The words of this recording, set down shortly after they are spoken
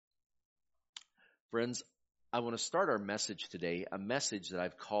Friends, I want to start our message today, a message that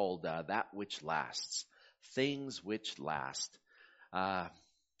I've called That Which Lasts, Things Which Last. I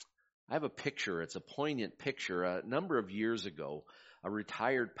have a picture, it's a poignant picture. A number of years ago, a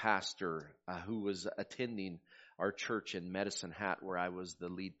retired pastor who was attending our church in Medicine Hat, where I was the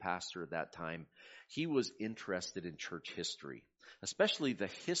lead pastor at that time, he was interested in church history, especially the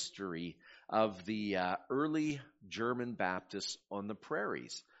history of the early German Baptists on the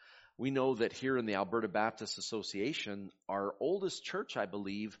prairies. We know that here in the Alberta Baptist Association, our oldest church, I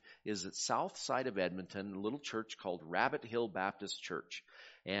believe, is at south side of Edmonton, a little church called Rabbit Hill Baptist Church.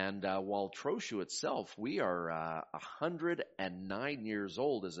 And while Trochu itself, we are 109 years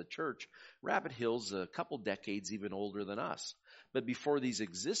old as a church. Rabbit Hill's a couple decades even older than us. But before these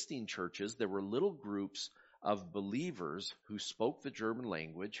existing churches, there were little groups of believers who spoke the German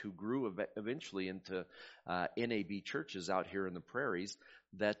language, who grew eventually into NAB churches out here in the prairies,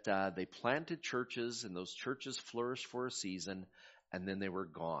 that they planted churches, and those churches flourished for a season, and then they were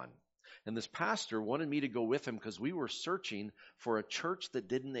gone. And this pastor wanted me to go with him because we were searching for a church that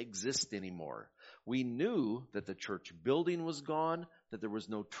didn't exist anymore. We knew that the church building was gone, that there was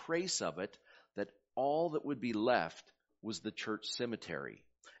no trace of it, that all that would be left was the church cemetery.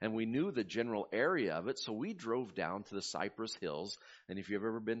 And we knew the general area of it, so we drove down to the Cypress Hills. And if you've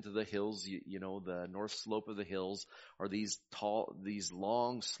ever been to the hills, you know the north slope of the hills are these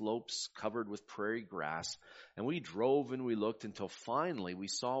long slopes covered with prairie grass. And we drove and we looked until finally we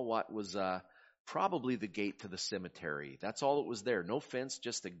saw what was probably the gate to the cemetery. That's all that was there. No fence,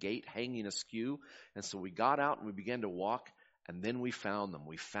 just a gate hanging askew. And so we got out and we began to walk, and then we found them.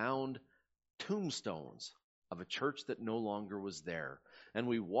 We found tombstones of a church that no longer was there. And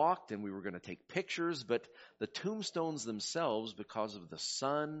we walked and we were going to take pictures, but the tombstones themselves, because of the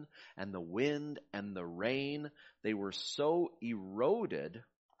sun and the wind and the rain, they were so eroded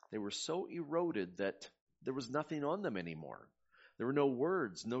that there was nothing on them anymore. There were no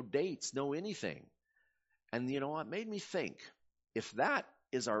words, no dates, no anything. And you know what? It made me think, if that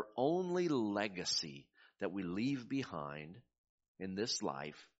is our only legacy that we leave behind in this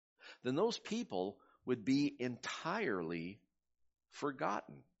life, then those people would be entirely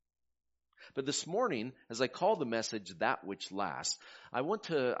forgotten. But this morning, as I call the message That Which Lasts, I want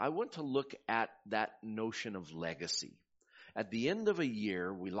to look at that notion of legacy. At the end of a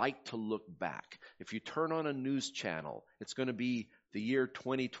year, we like to look back. If you turn on a news channel, it's going to be the year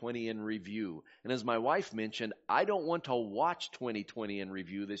 2020 in review. And as my wife mentioned, I don't want to watch 2020 in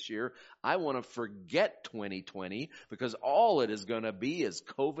review this year. I want to forget 2020 because all it is going to be is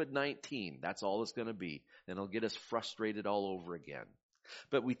COVID-19. That's all it's going to be. And it'll get us frustrated all over again.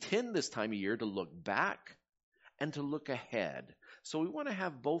 But we tend this time of year to look back and to look ahead. So we want to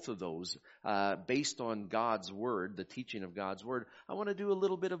have both of those based on God's Word, the teaching of God's Word. I want to do a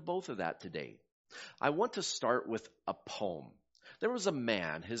little bit of both of that today. I want to start with a poem. There was a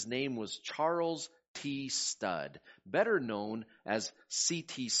man, his name was Charles T. Studd, better known as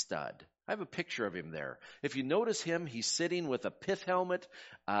C.T. Studd. I have a picture of him there. If you notice him, he's sitting with a pith helmet.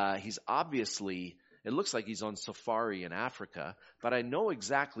 He's obviously, it looks like he's on safari in Africa, but I know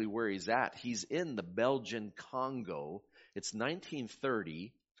exactly where he's at. He's in the Belgian Congo. It's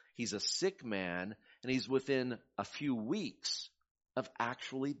 1930. He's a sick man, and he's within a few weeks of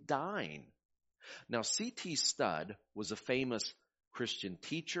actually dying. Now, C.T. Studd was a famous Christian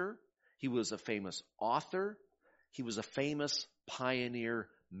teacher. He was a famous author. He was a famous pioneer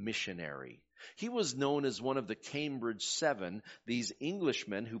missionary. He was known as one of the Cambridge Seven, these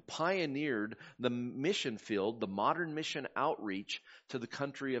Englishmen who pioneered the mission field, the modern mission outreach to the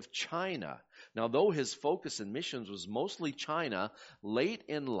country of China. Now, though his focus in missions was mostly China, late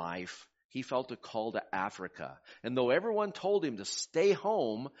in life, he felt a call to Africa. And though everyone told him to stay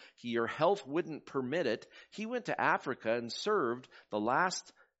home, your health wouldn't permit it, he went to Africa and served the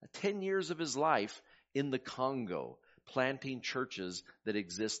last 10 years of his life in the Congo, planting churches that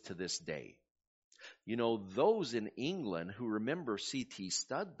exist to this day. You know, those in England who remember C.T.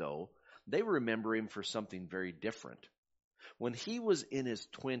 Studd, though, they remember him for something very different. When he was in his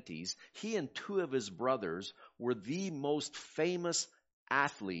 20s, he and two of his brothers were the most famous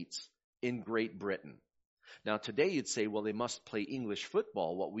athletes in Great Britain. Now, today you'd say, well, they must play English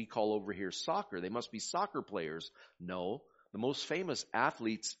football, what we call over here soccer. They must be soccer players. No, the most famous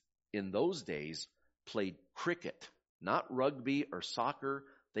athletes in those days played cricket, not rugby or soccer.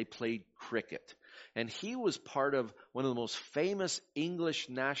 They played cricket. And he was part of one of the most famous English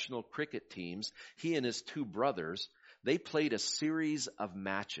national cricket teams. He and his two brothers, they played a series of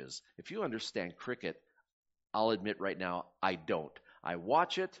matches. If you understand cricket, I'll admit right now, I don't. I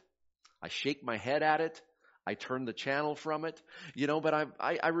watch it. I shake my head at it. I turn the channel from it, but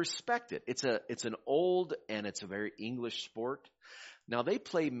I respect it. It's an old and it's a very English sport. Now they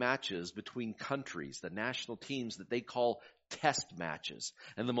play matches between countries, the national teams that they call test matches.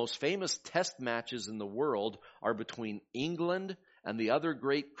 And the most famous test matches in the world are between England and the other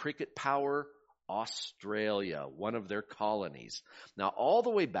great cricket power, Australia, one of their colonies. Now, all the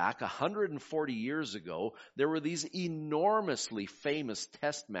way back 140 years ago, there were these enormously famous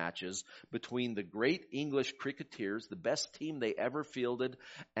test matches between the great English cricketeers, the best team they ever fielded,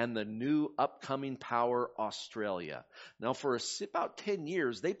 and the new upcoming power, Australia. Now, for about 10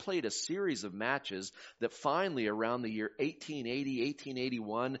 years, they played a series of matches that finally, around the year 1880,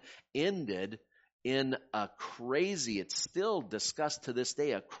 1881, ended in a crazy, it's still discussed to this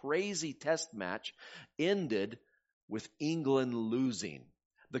day, a crazy test match ended with England losing.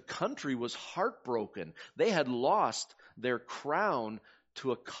 The country was heartbroken. They had lost their crown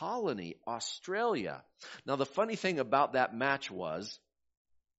to a colony, Australia. Now, the funny thing about that match was,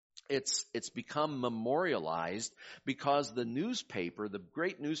 it's become memorialized because the newspaper, the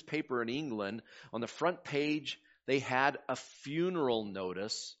great newspaper in England, on the front page, they had a funeral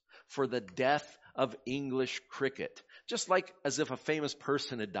notice for the death of English cricket. Just like as if a famous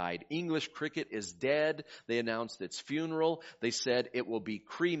person had died. English cricket is dead. They announced its funeral. They said it will be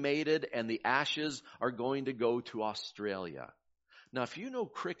cremated and the ashes are going to go to Australia. Now, if you know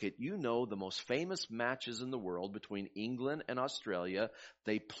cricket, you know the most famous matches in the world between England and Australia,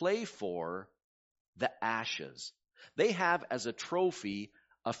 they play for the ashes. They have as a trophy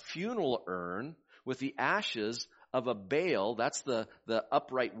a funeral urn with the ashes of a bail. That's the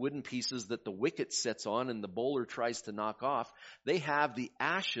upright wooden pieces that the wicket sits on and the bowler tries to knock off. They have the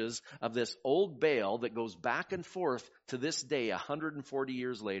ashes of this old bail that goes back and forth to this day, 140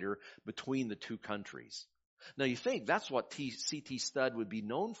 years later, between the two countries. Now you think that's what C.T. Studd would be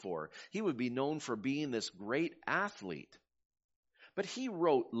known for. He would be known for being this great athlete. But he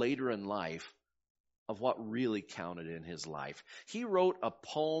wrote later in life of what really counted in his life. He wrote a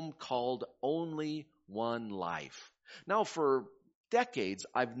poem called Only One Life. Now, for decades,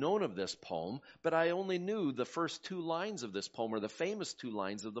 I've known of this poem, but I only knew the first two lines of this poem, or the famous two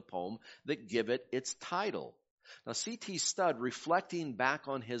lines of the poem that give it its title. Now, C.T. Studd, reflecting back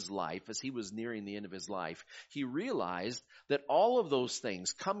on his life as he was nearing the end of his life, he realized that all of those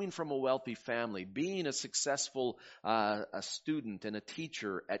things, coming from a wealthy family, being a successful a student and a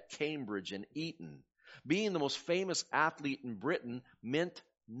teacher at Cambridge and Eton, being the most famous athlete in Britain, meant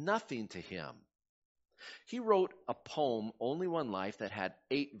nothing to him. He wrote a poem, Only One Life, that had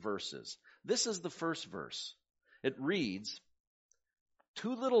 8 verses. This is the first verse. It reads,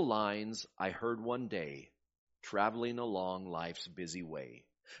 "Two little lines I heard one day, traveling along life's busy way,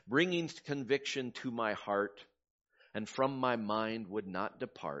 bringing conviction to my heart, and from my mind would not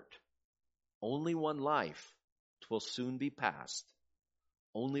depart. Only one life, 'twill soon be past.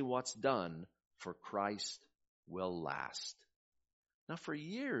 Only what's done for Christ will last." Now, for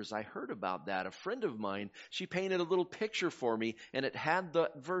years, I heard about that. A friend of mine, she painted a little picture for me, and it had the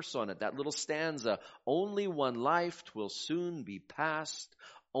verse on it, that little stanza, "Only one life, 'twill soon be past.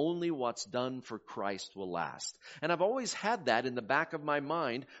 Only what's done for Christ will last." And I've always had that in the back of my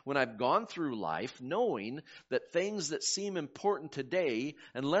mind when I've gone through life, knowing that things that seem important today,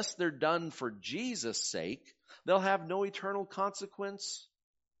 unless they're done for Jesus' sake, they'll have no eternal consequence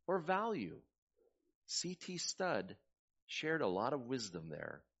or value. C.T. Studd shared a lot of wisdom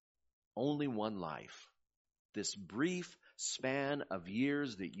there. Only one life. This brief span of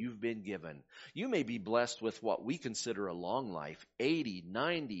years that you've been given. You may be blessed with what we consider a long life, 80,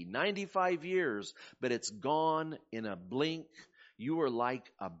 90, 95 years, but it's gone in a blink. You are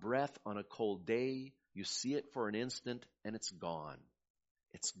like a breath on a cold day. You see it for an instant and it's gone.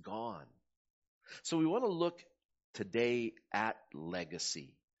 It's gone. So we want to look today at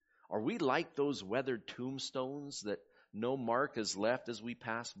legacy. Are we like those weathered tombstones that no mark is left as we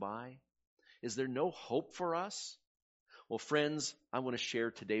pass by? Is there no hope for us? Well, friends, I want to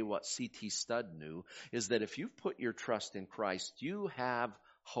share today what C.T. Studd knew, is that if you've put your trust in Christ, you have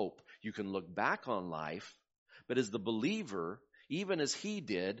hope. You can look back on life, but as the believer, even as he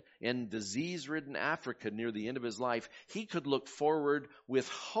did in disease-ridden Africa near the end of his life, he could look forward with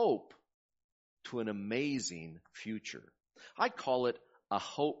hope to an amazing future. I call it a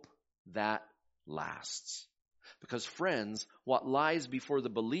hope that lasts. Because, friends, what lies before the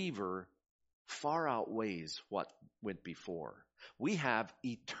believer far outweighs what went before. We have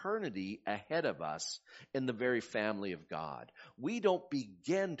eternity ahead of us in the very family of God. We don't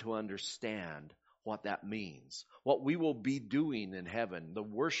begin to understand what that means, what we will be doing in heaven, the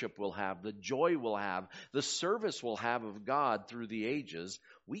worship we'll have, the joy we'll have, the service we'll have of God through the ages.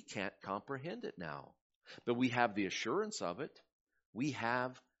 We can't comprehend it now. but we have the assurance of it. We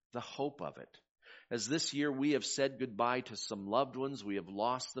have the hope of it. As this year we have said goodbye to some loved ones, we have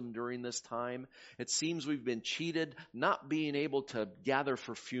lost them during this time. It seems we've been cheated, not being able to gather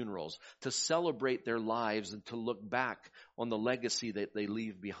for funerals, to celebrate their lives and to look back on the legacy that they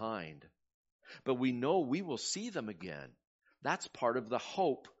leave behind. But we know we will see them again. That's part of the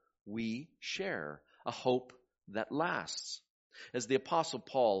hope we share, a hope that lasts. As the Apostle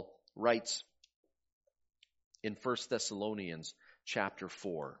Paul writes in 1 Thessalonians chapter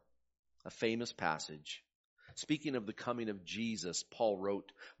 4, a famous passage. Speaking of the coming of Jesus, Paul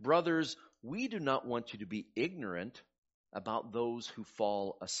wrote, "Brothers, we do not want you to be ignorant about those who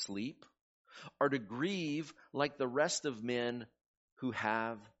fall asleep, or to grieve like the rest of men who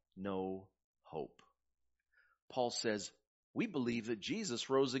have no hope." Paul says, we believe that Jesus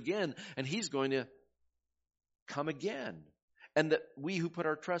rose again, and he's going to come again. And that we who put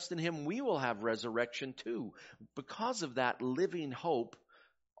our trust in him, we will have resurrection too. Because of that living hope,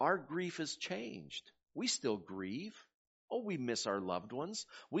 our grief has changed. We still grieve. Oh, we miss our loved ones.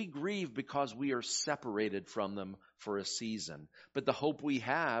 We grieve because we are separated from them for a season. But the hope we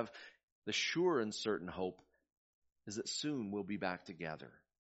have, the sure and certain hope, is that soon we'll be back together.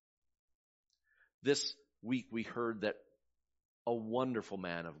 This week we heard that a wonderful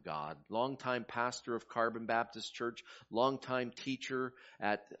man of God, longtime pastor of Carbon Baptist Church, longtime teacher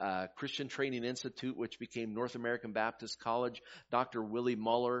at Christian Training Institute, which became North American Baptist College, Dr. Willie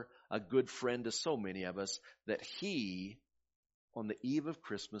Muller, a good friend to so many of us, that he, on the eve of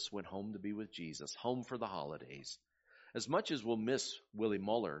Christmas, went home to be with Jesus, home for the holidays. As much as we'll miss Willie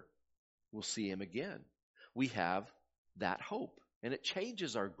Muller, we'll see him again. We have that hope, and it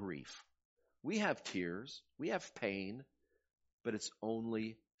changes our grief. We have tears, we have pain, but it's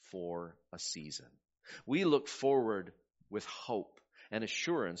only for a season. We look forward with hope and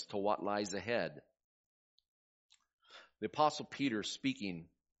assurance to what lies ahead. The Apostle Peter, speaking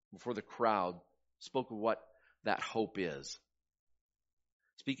before the crowd, spoke of what that hope is.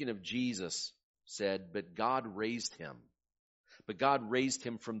 Speaking of Jesus, said, but God raised him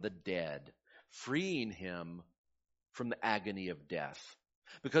from the dead, freeing him from the agony of death,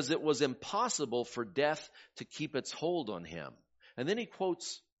 because it was impossible for death to keep its hold on him. And then he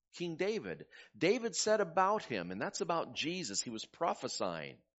quotes King David. David said about him, and that's about Jesus, he was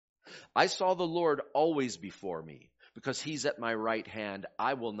prophesying, "I saw the Lord always before me, because he's at my right hand,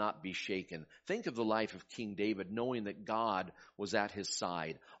 I will not be shaken." Think of the life of King David, knowing that God was at his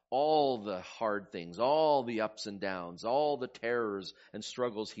side. All the hard things, all the ups and downs, all the terrors and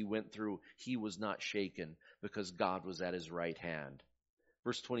struggles he went through, he was not shaken because God was at his right hand.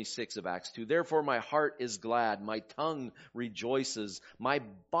 Verse 26 of Acts 2, "Therefore my heart is glad, my tongue rejoices, my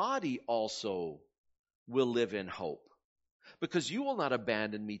body also will live in hope. Because you will not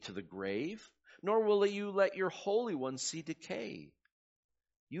abandon me to the grave, nor will you let your Holy One see decay.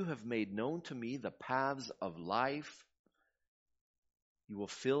 You have made known to me the paths of life. You will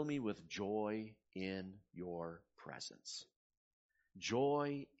fill me with joy in your presence."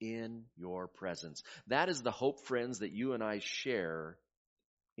 Joy in your presence. That is the hope, friends, that you and I share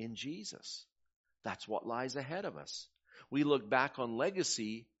in Jesus. That's what lies ahead of us. We look back on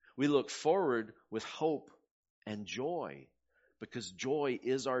legacy. We look forward with hope and joy, because joy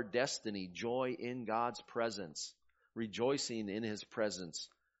is our destiny. Joy in God's presence, rejoicing in his presence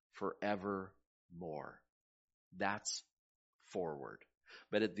forevermore. That's forward.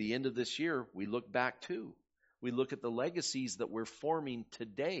 But at the end of this year, we look back too. We look at the legacies that we're forming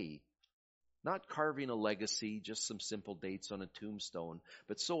today. Not carving a legacy, just some simple dates on a tombstone.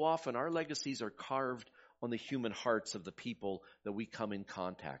 But so often our legacies are carved on the human hearts of the people that we come in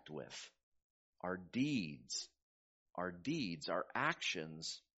contact with. Our deeds, our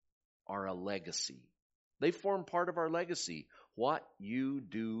actions are a legacy. They form part of our legacy. What you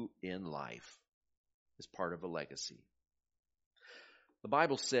do in life is part of a legacy. The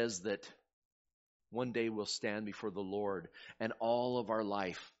Bible says that one day we'll stand before the Lord and all of our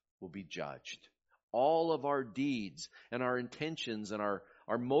life will be judged. All of our deeds and our intentions and our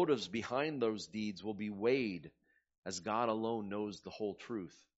motives behind those deeds will be weighed, as God alone knows the whole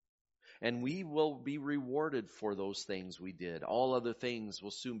truth. And we will be rewarded for those things we did. All other things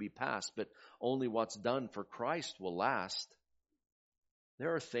will soon be past, but only what's done for Christ will last.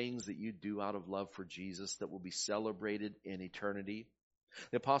 There are things that you do out of love for Jesus that will be celebrated in eternity.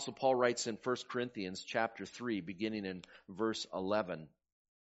 The Apostle Paul writes in 1 Corinthians chapter 3, beginning in verse 11.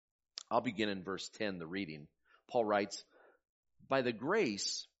 I'll begin in verse 10, the reading. Paul writes, "By the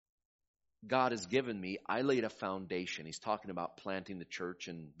grace God has given me, I laid a foundation." He's talking about planting the church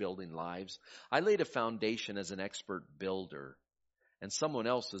and building lives. "I laid a foundation as an expert builder, and someone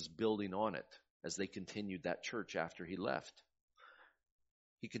else is building on it. as they continued that church after he left.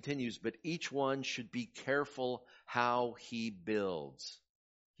 He continues, but each one should be careful how he builds.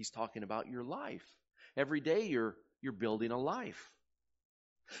 He's talking about your life. Every day you're building a life.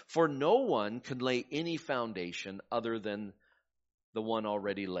 For no one can lay any foundation other than the one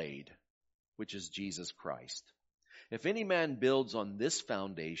already laid, which is Jesus Christ. If any man builds on this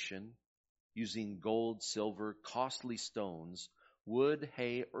foundation, using gold, silver, costly stones, wood,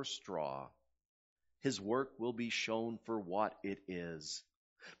 hay, or straw, his work will be shown for what it is.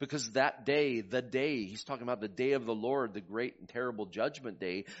 Because that day, he's talking about the day of the Lord, the great and terrible judgment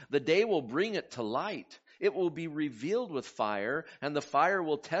day, the day will bring it to light. It will be revealed with fire, and the fire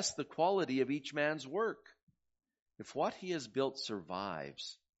will test the quality of each man's work. If what he has built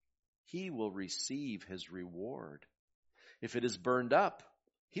survives, he will receive his reward. If it is burned up,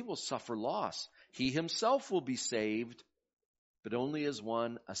 he will suffer loss. He himself will be saved, but only as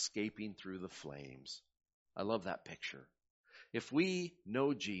one escaping through the flames. I love that picture. If we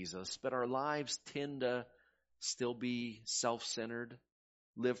know Jesus, but our lives tend to still be self-centered,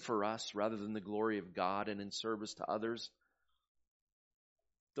 live for us rather than the glory of God and in service to others,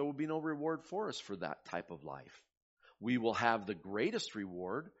 there will be no reward for us for that type of life. We will have the greatest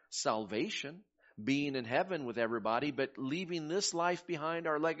reward, salvation, being in heaven with everybody, but leaving this life behind,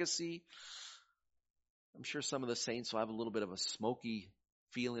 our legacy. I'm sure some of the saints will have a little bit of a smoky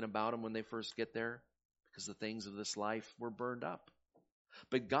feeling about them when they first get there, because the things of this life were burned up.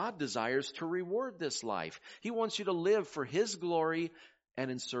 But God desires to reward this life. He wants you to live for His glory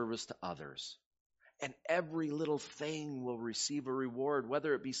and in service to others. And every little thing will receive a reward,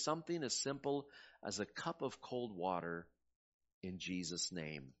 whether it be something as simple as a cup of cold water in Jesus'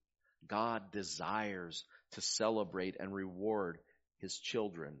 name. God desires to celebrate and reward His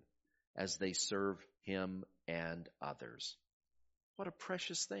children as they serve Him and others. What a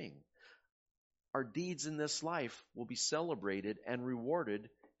precious thing. Our deeds in this life will be celebrated and rewarded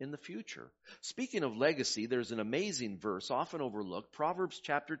in the future. Speaking of legacy, there's an amazing verse, often overlooked. Proverbs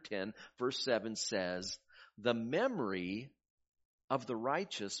chapter 10, verse 7 says, "The memory of the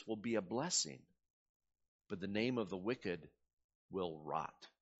righteous will be a blessing, but the name of the wicked will rot."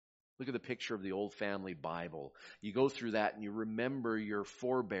 Look at the picture of the old family Bible. You go through that and you remember your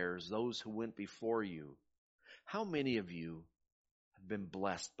forebears, those who went before you. How many of you have been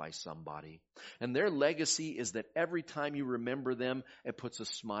blessed by somebody? And their legacy is that every time you remember them, it puts a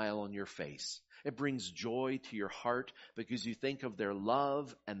smile on your face. It brings joy to your heart because you think of their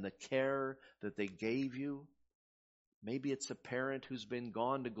love and the care that they gave you. Maybe it's a parent who's been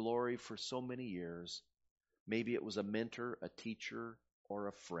gone to glory for so many years. Maybe it was a mentor, a teacher, or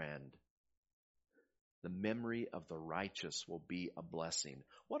a friend. The memory of the righteous will be a blessing.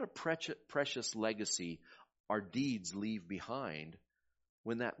 What a precious legacy our deeds leave behind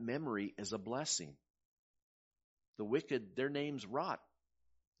when that memory is a blessing. The wicked, their names rot.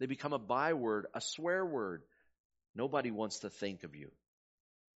 They become a byword, a swear word. Nobody wants to think of you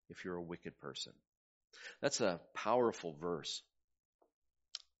if you're a wicked person. That's a powerful verse.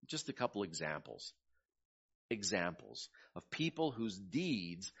 Just a couple examples of people whose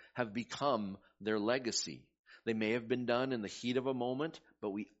deeds have become their legacy. They may have been done in the heat of a moment,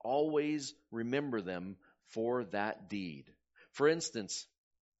 but we always remember them for that deed. For instance,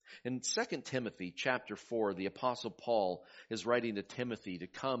 in 2 Timothy chapter 4, the Apostle Paul is writing to Timothy to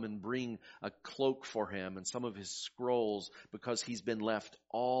come and bring a cloak for him and some of his scrolls because he's been left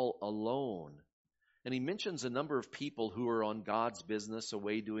all alone. And he mentions a number of people who are on God's business,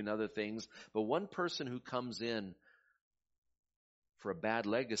 away doing other things. But one person who comes in for a bad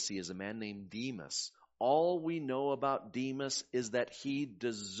legacy is a man named Demas. All we know about Demas is that he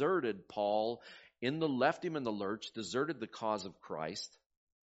deserted Paul, left him in the lurch, deserted the cause of Christ.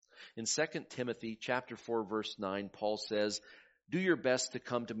 In 2 Timothy chapter 4, verse 9, Paul says, "Do your best to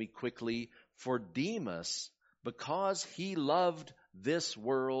come to me quickly, for Demas, because he loved this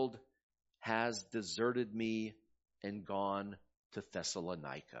world, has deserted me and gone to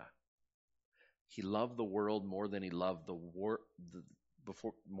Thessalonica." He loved the world more than he loved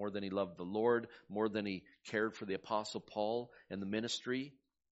more than he loved the Lord, more than he cared for the Apostle Paul and the ministry.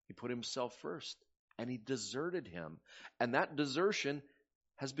 He put himself first, and he deserted him. And that desertion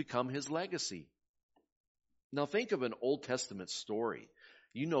has become his legacy. Now think of an Old Testament story.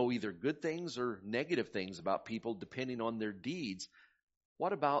 You know either good things or negative things about people depending on their deeds.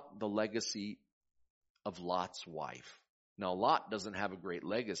 What about the legacy of Lot's wife? Now, Lot doesn't have a great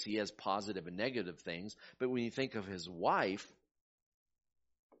legacy. He has positive and negative things. But when you think of his wife,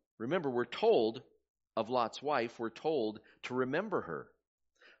 remember, we're told of Lot's wife, we're told to remember her.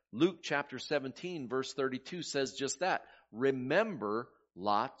 Luke chapter 17, verse 32 says just that. Remember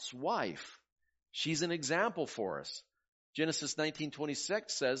Lot's wife. She's an example for us. Genesis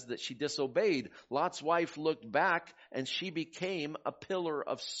 19:26 says that she disobeyed. Lot's wife looked back and she became a pillar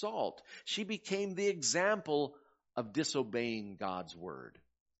of salt. She became the example of disobeying God's word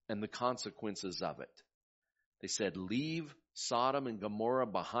and the consequences of it. They said, leave Sodom and Gomorrah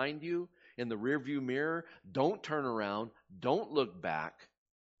behind you in the rearview mirror. Don't turn around. Don't look back.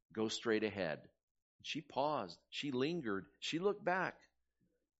 Go straight ahead. She paused. She lingered. She looked back.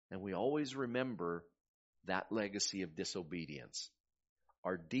 And we always remember that legacy of disobedience.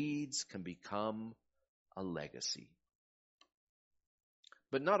 Our deeds can become a legacy.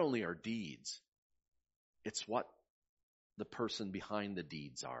 But not only our deeds, it's what the person behind the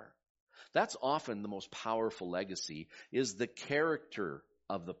deeds are. That's often the most powerful legacy, is the character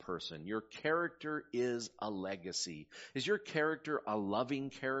of the person. Your character is a legacy. Is your character a loving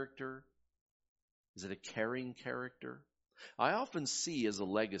character? Is it a caring character? I often see as a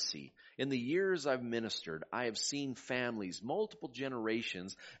legacy, in the years I've ministered, I have seen families, multiple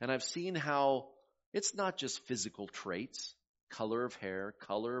generations, and I've seen how it's not just physical traits, color of hair,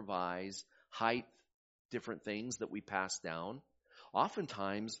 color of eyes, height, different things that we pass down.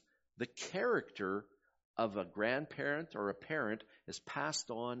 Oftentimes, the character of a grandparent or a parent is passed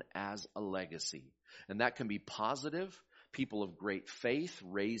on as a legacy. And that can be positive. People of great faith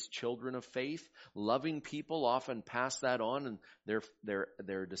raise children of faith. Loving people often pass that on, and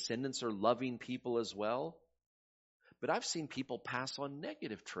their descendants are loving people as well. But I've seen people pass on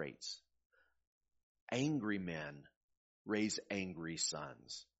negative traits. Angry men raise angry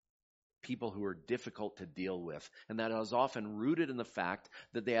sons. People who are difficult to deal with. And that is often rooted in the fact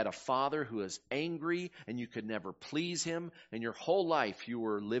that they had a father who is angry and you could never please him. And your whole life you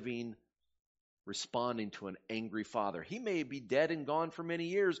were living responding to an angry father. He may be dead and gone for many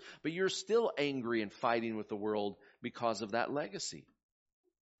years, but you're still angry and fighting with the world because of that legacy.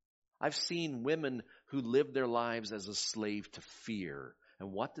 I've seen women who lived their lives as a slave to fear.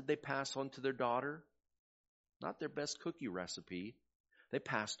 And what did they pass on to their daughter? Not their best cookie recipe. They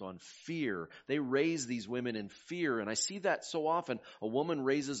passed on fear. They raised these women in fear. And I see that so often. A woman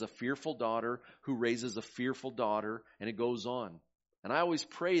raises a fearful daughter who raises a fearful daughter, and it goes on. And I always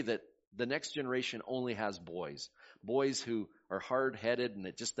pray that the next generation only has boys. Boys who are hard-headed and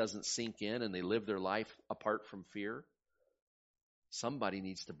it just doesn't sink in and they live their life apart from fear. Somebody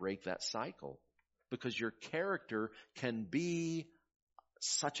needs to break that cycle, because your character can be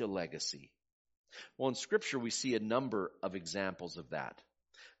such a legacy. Well, in Scripture, we see a number of examples of that.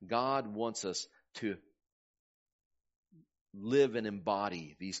 God wants us to live and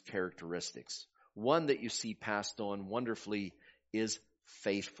embody these characteristics. One that you see passed on wonderfully is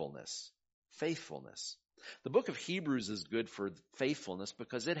faithfulness. Faithfulness. The book of Hebrews is good for faithfulness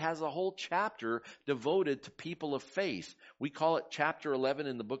because it has a whole chapter devoted to people of faith. We call it chapter 11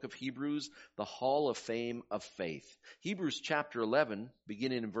 in the book of Hebrews, the Hall of Fame of Faith. Hebrews chapter 11,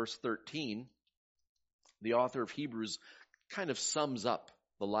 beginning in verse 13, the author of Hebrews kind of sums up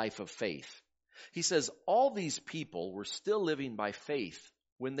the life of faith. He says, all these people were still living by faith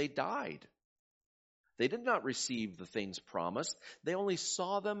when they died. They did not receive the things promised. They only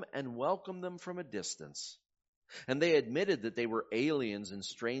saw them and welcomed them from a distance. And they admitted that they were aliens and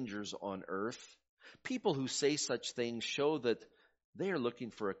strangers on earth. People who say such things show that they are looking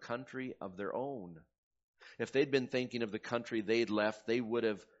for a country of their own. If they'd been thinking of the country they'd left, they would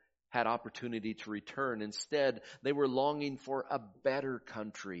have had opportunity to return. Instead, they were longing for a better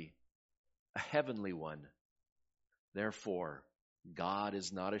country, a heavenly one. Therefore, God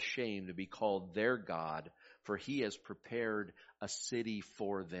is not ashamed to be called their God, for he has prepared a city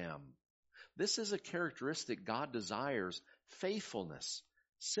for them. This is a characteristic God desires, faithfulness,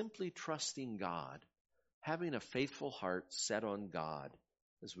 simply trusting God, having a faithful heart set on God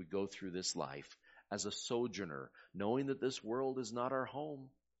as we go through this life, as a sojourner, knowing that this world is not our home.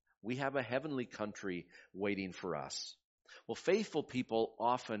 We have a heavenly country waiting for us. Well, faithful people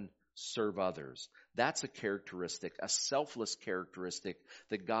often serve others. That's a characteristic, a selfless characteristic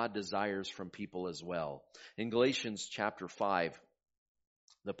that God desires from people as well. In Galatians chapter 5,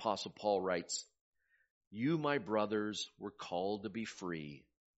 the Apostle Paul writes, "You, my brothers, were called to be free,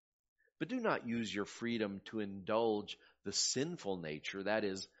 but do not use your freedom to indulge the sinful nature, that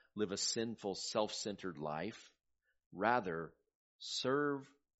is, live a sinful, self-centered life. Rather, serve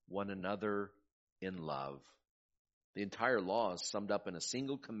one another in love." The entire law is summed up in a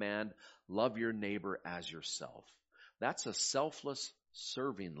single command: love your neighbor as yourself. That's a selfless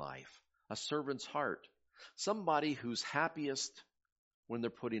serving life, a servant's heart, somebody who's happiest when they're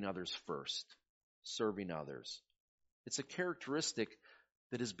putting others first, serving others. It's a characteristic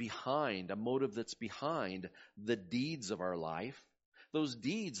that is behind, a motive that's behind the deeds of our life, Those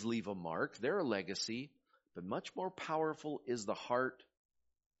deeds leave a mark. They're a legacy. But much more powerful is the heart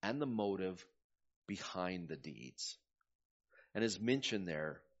and the motive behind the deeds. And as mentioned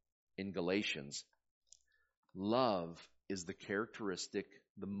there in Galatians, love is the characteristic,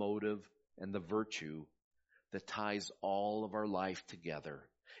 the motive, and the virtue that ties all of our life together.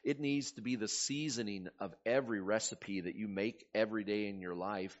 It needs to be the seasoning of every recipe that you make every day in your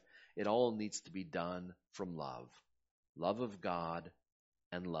life. It all needs to be done from love. Love of God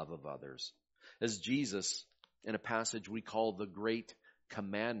and love of others. As Jesus, in a passage we call the Great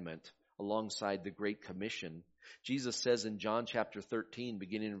Commandment, alongside the Great Commission, Jesus says in John chapter 13,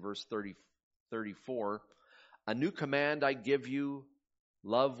 beginning in verse 34, "A new command I give you,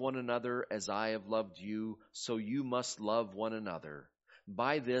 love one another as I have loved you, so you must love one another.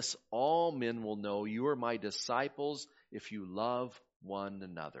 By this all men will know you are my disciples if you love one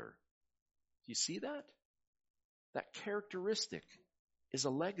another." Do you see that? That characteristic is a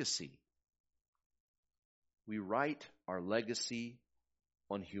legacy. We write our legacy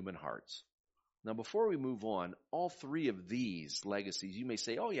on human hearts. Now, before we move on, all three of these legacies, you may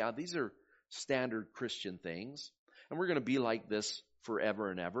say, oh yeah, these are standard Christian things, and we're going to be like this forever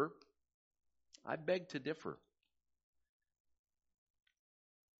and ever. I beg to differ.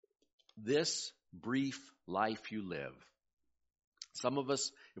 This brief life you live. Some of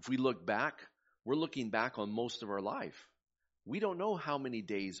us, if we look back, we're looking back on most of our life. We don't know how many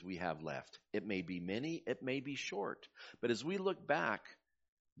days we have left. It may be many, it may be short. But as we look back,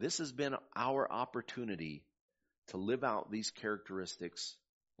 this has been our opportunity to live out these characteristics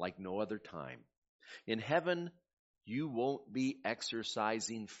like no other time. In heaven, you won't be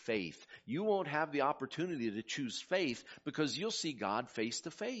exercising faith. You won't have the opportunity to choose faith because you'll see God face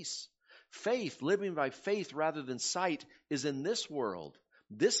to face. Faith, living by faith rather than sight, is in this world.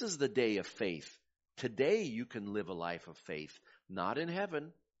 This is the day of faith. Today you can live a life of faith, not in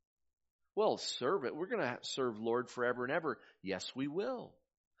heaven. Well, serve it. We're going to serve Lord forever and ever. Yes, we will.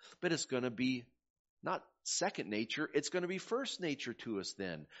 But it's going to be not second nature. It's going to be first nature to us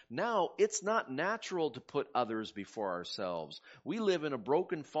then. Now, it's not natural to put others before ourselves. We live in a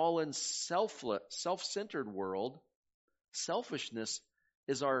broken, fallen, self-centered world. Selfishness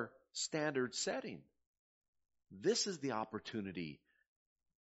is our standard setting. This is the opportunity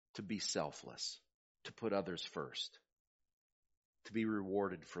to be selfless, to put others first, to be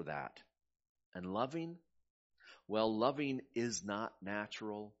rewarded for that. And loving? Well, loving is not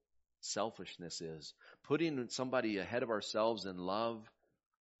natural. Selfishness is. Putting somebody ahead of ourselves in love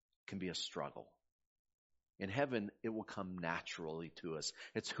can be a struggle. In heaven, it will come naturally to us.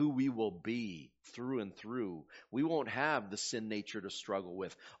 It's who we will be through and through. We won't have the sin nature to struggle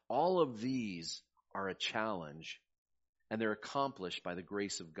with. All of these are a challenge, and they're accomplished by the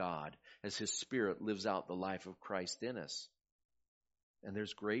grace of God as His Spirit lives out the life of Christ in us. And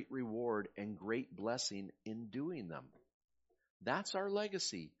there's great reward and great blessing in doing them. That's our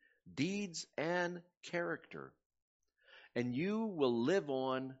legacy, deeds and character. And you will live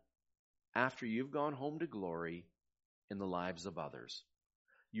on after you've gone home to glory in the lives of others.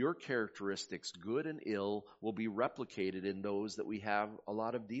 Your characteristics, good and ill, will be replicated in those that we have a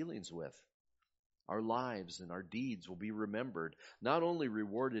lot of dealings with. Our lives and our deeds will be remembered, not only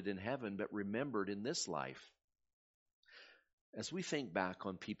rewarded in heaven, but remembered in this life. As we think back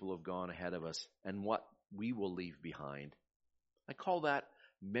on people who have gone ahead of us and what we will leave behind, I call that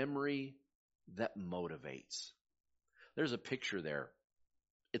memory that motivates. There's a picture there.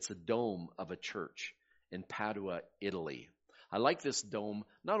 It's a dome of a church in Padua, Italy. I like this dome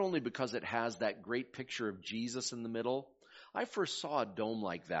not only because it has that great picture of Jesus in the middle. I first saw a dome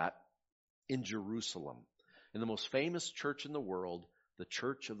like that in Jerusalem, in the most famous church in the world, the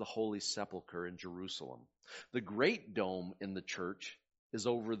Church of the Holy Sepulchre in Jerusalem. The great dome in the church is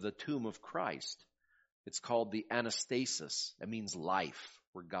over the tomb of Christ. It's called the Anastasis. That means life,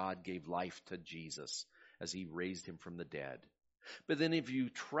 where God gave life to Jesus as He raised Him from the dead. But then if you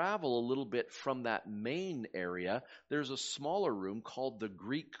travel a little bit from that main area, there's a smaller room called the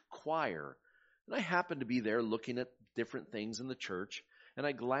Greek choir. And I happened to be there looking at different things in the church, and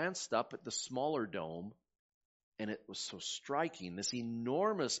I glanced up at the smaller dome, and it was so striking, this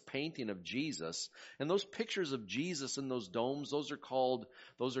enormous painting of Jesus. And those pictures of Jesus in those domes, those are called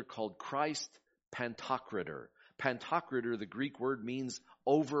Christ Pantocrator. Pantocrator, the Greek word, means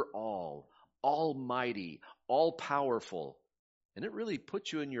over all, almighty, all-powerful. And it really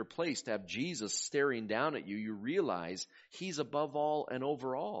puts you in your place to have Jesus staring down at you. You realize He's above all and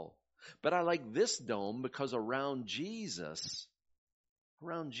over all. But I like this dome because around Jesus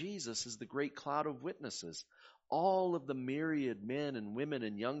is the great cloud of witnesses. All of the myriad men and women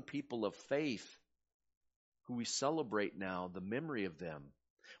and young people of faith who we celebrate now, the memory of them.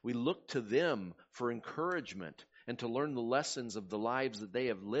 We look to them for encouragement and to learn the lessons of the lives that they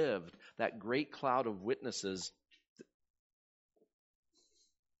have lived, that great cloud of witnesses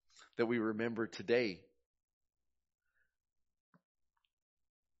that we remember today.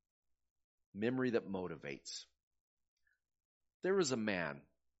 Memory that motivates. There was a man.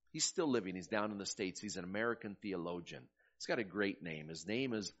 He's still living. He's down in the States. He's an American theologian. He's got a great name. His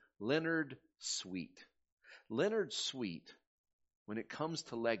name is Leonard Sweet. Leonard Sweet, when it comes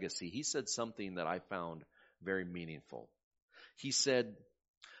to legacy, he said something that I found very meaningful. He said,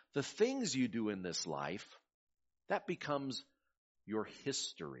 the things you do in this life, that becomes your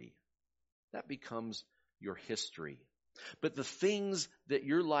history. That becomes your history. But the things that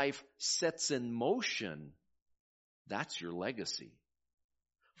your life sets in motion, that's your legacy.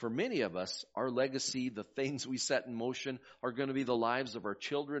 For many of us, our legacy, the things we set in motion, are going to be the lives of our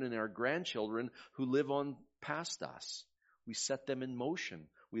children and our grandchildren who live on past us. We set them in motion.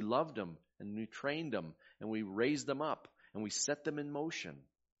 We loved them and we trained them and we raised them up and we set them in motion.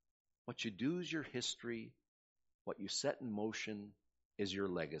 What you do is your history. What you set in motion is your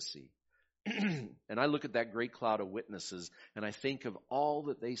legacy. And I look at that great cloud of witnesses and I think of all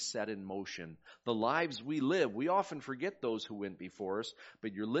that they set in motion. The lives we live, we often forget those who went before us,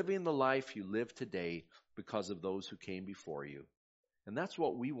 but you're living the life you live today because of those who came before you. And that's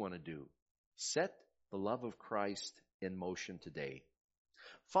what we want to do. Set the love of Christ in motion today.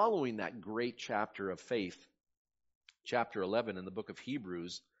 Following that great chapter of faith, chapter 11 in the book of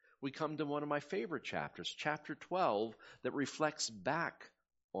Hebrews, we come to one of my favorite chapters, chapter 12, that reflects back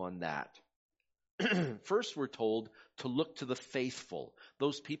on that. First, we're told to look to the faithful,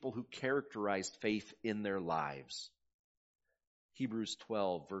 those people who characterized faith in their lives. Hebrews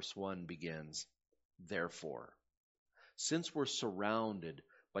 12, verse 1 begins, therefore, since we're surrounded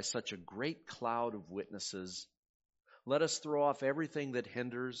by such a great cloud of witnesses, let us throw off everything that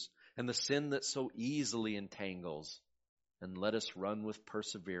hinders and the sin that so easily entangles, and let us run with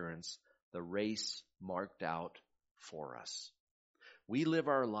perseverance the race marked out for us. We live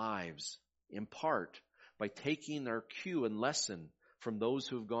our lives in part by taking our cue and lesson from those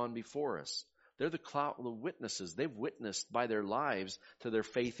who have gone before us. They're the cloud of witnesses. They've witnessed by their lives to their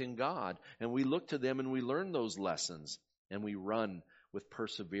faith in God. And we look to them and we learn those lessons. And we run with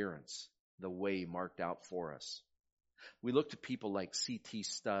perseverance the way marked out for us. We look to people like C.T.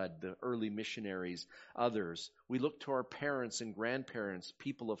 Studd, the early missionaries, others. We look to our parents and grandparents,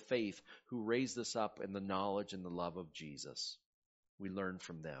 people of faith who raised us up in the knowledge and the love of Jesus. We learn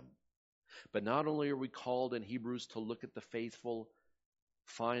from them. But not only are we called in Hebrews to look at the faithful,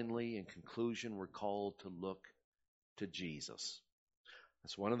 finally, in conclusion, we're called to look to Jesus.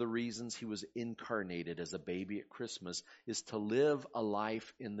 That's one of the reasons he was incarnated as a baby at Christmas, is to live a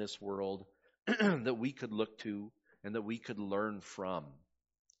life in this world that we could look to and that we could learn from.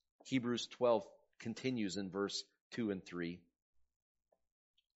 Hebrews 12 continues in verse 2 and 3.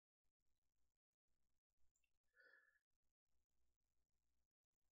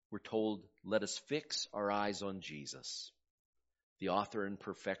 We're told, let us fix our eyes on Jesus, the author and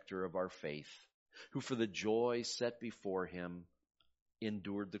perfecter of our faith, who for the joy set before him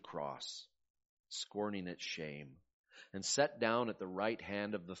endured the cross, scorning its shame, and sat down at the right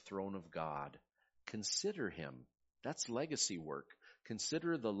hand of the throne of God. Consider him. That's legacy work.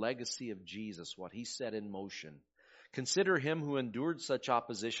 Consider the legacy of Jesus, what he set in motion. Consider him who endured such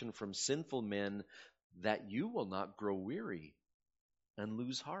opposition from sinful men, that you will not grow weary and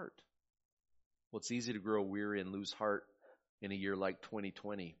lose heart. Well, it's easy to grow weary and lose heart in a year like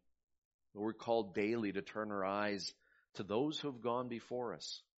 2020. But we're called daily to turn our eyes to those who have gone before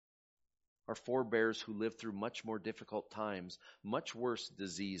us. Our forebears who lived through much more difficult times, much worse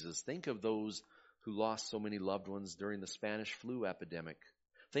diseases. Think of those who lost so many loved ones during the Spanish flu epidemic.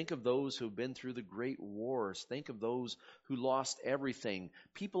 Think of those who have been through the great wars. Think of those who lost everything.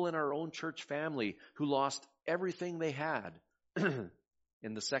 People in our own church family who lost everything they had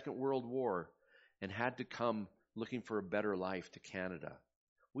in the Second World War and had to come looking for a better life to Canada.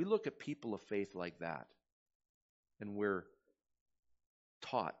 We look at people of faith like that, and we're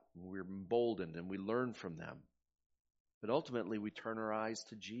taught, we're emboldened, and we learn from them. But ultimately, we turn our eyes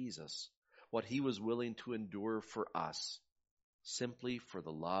to Jesus, what he was willing to endure for us, simply for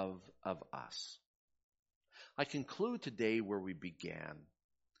the love of us. I conclude today where we began.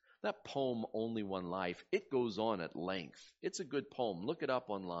 That poem, Only One Life, it goes on at length. It's a good poem. Look it up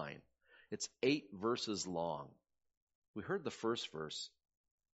online. It's 8 verses long. We heard the first verse,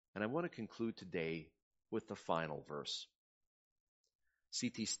 and I want to conclude today with the final verse.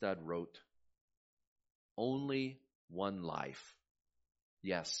 C.T. Studd wrote, only one life.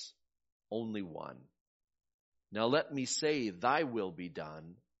 Yes, only one. Now let me say, thy will be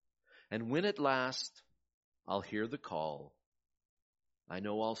done. And when at last I'll hear the call, I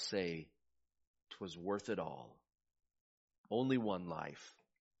know I'll say, 'twas worth it all. Only one life,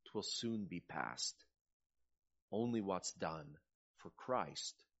 'twill soon be past. Only what's done for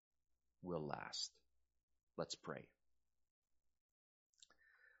Christ will last. Let's pray.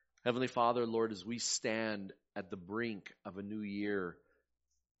 Heavenly Father, Lord, as we stand at the brink of a new year,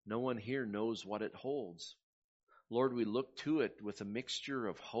 no one here knows what it holds. Lord, we look to it with a mixture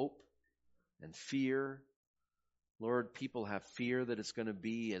of hope and fear. Lord, people have fear that it's going to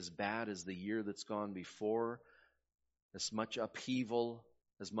be as bad as the year that's gone before, as much upheaval,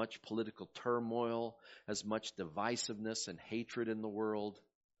 as much political turmoil, as much divisiveness and hatred in the world.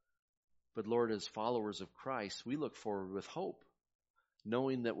 But Lord, as followers of Christ, we look forward with hope,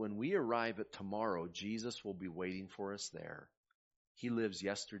 knowing that when we arrive at tomorrow, Jesus will be waiting for us there. He lives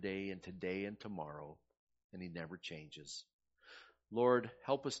yesterday and today and tomorrow, and he never changes. Lord,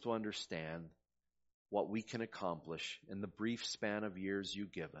 help us to understand what we can accomplish in the brief span of years you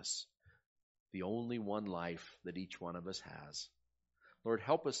give us, the only one life that each one of us has. Lord,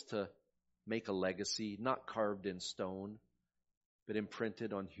 help us to make a legacy, not carved in stone, but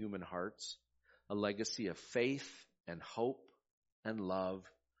imprinted on human hearts, a legacy of faith and hope and love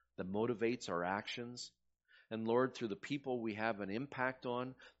that motivates our actions. And Lord, through the people we have an impact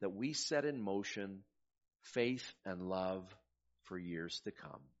on, that we set in motion faith and love for years to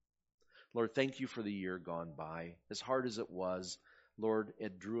come. Lord, thank you for the year gone by. As hard as it was, Lord,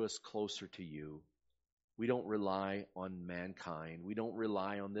 it drew us closer to you. We don't rely on mankind. We don't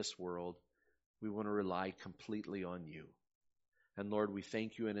rely on this world. We want to rely completely on you. And Lord, we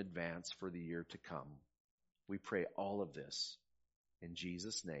thank you in advance for the year to come. We pray all of this in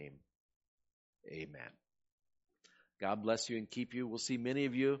Jesus' name. Amen. God bless you and keep you. We'll see many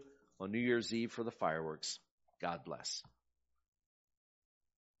of you on New Year's Eve for the fireworks. God bless.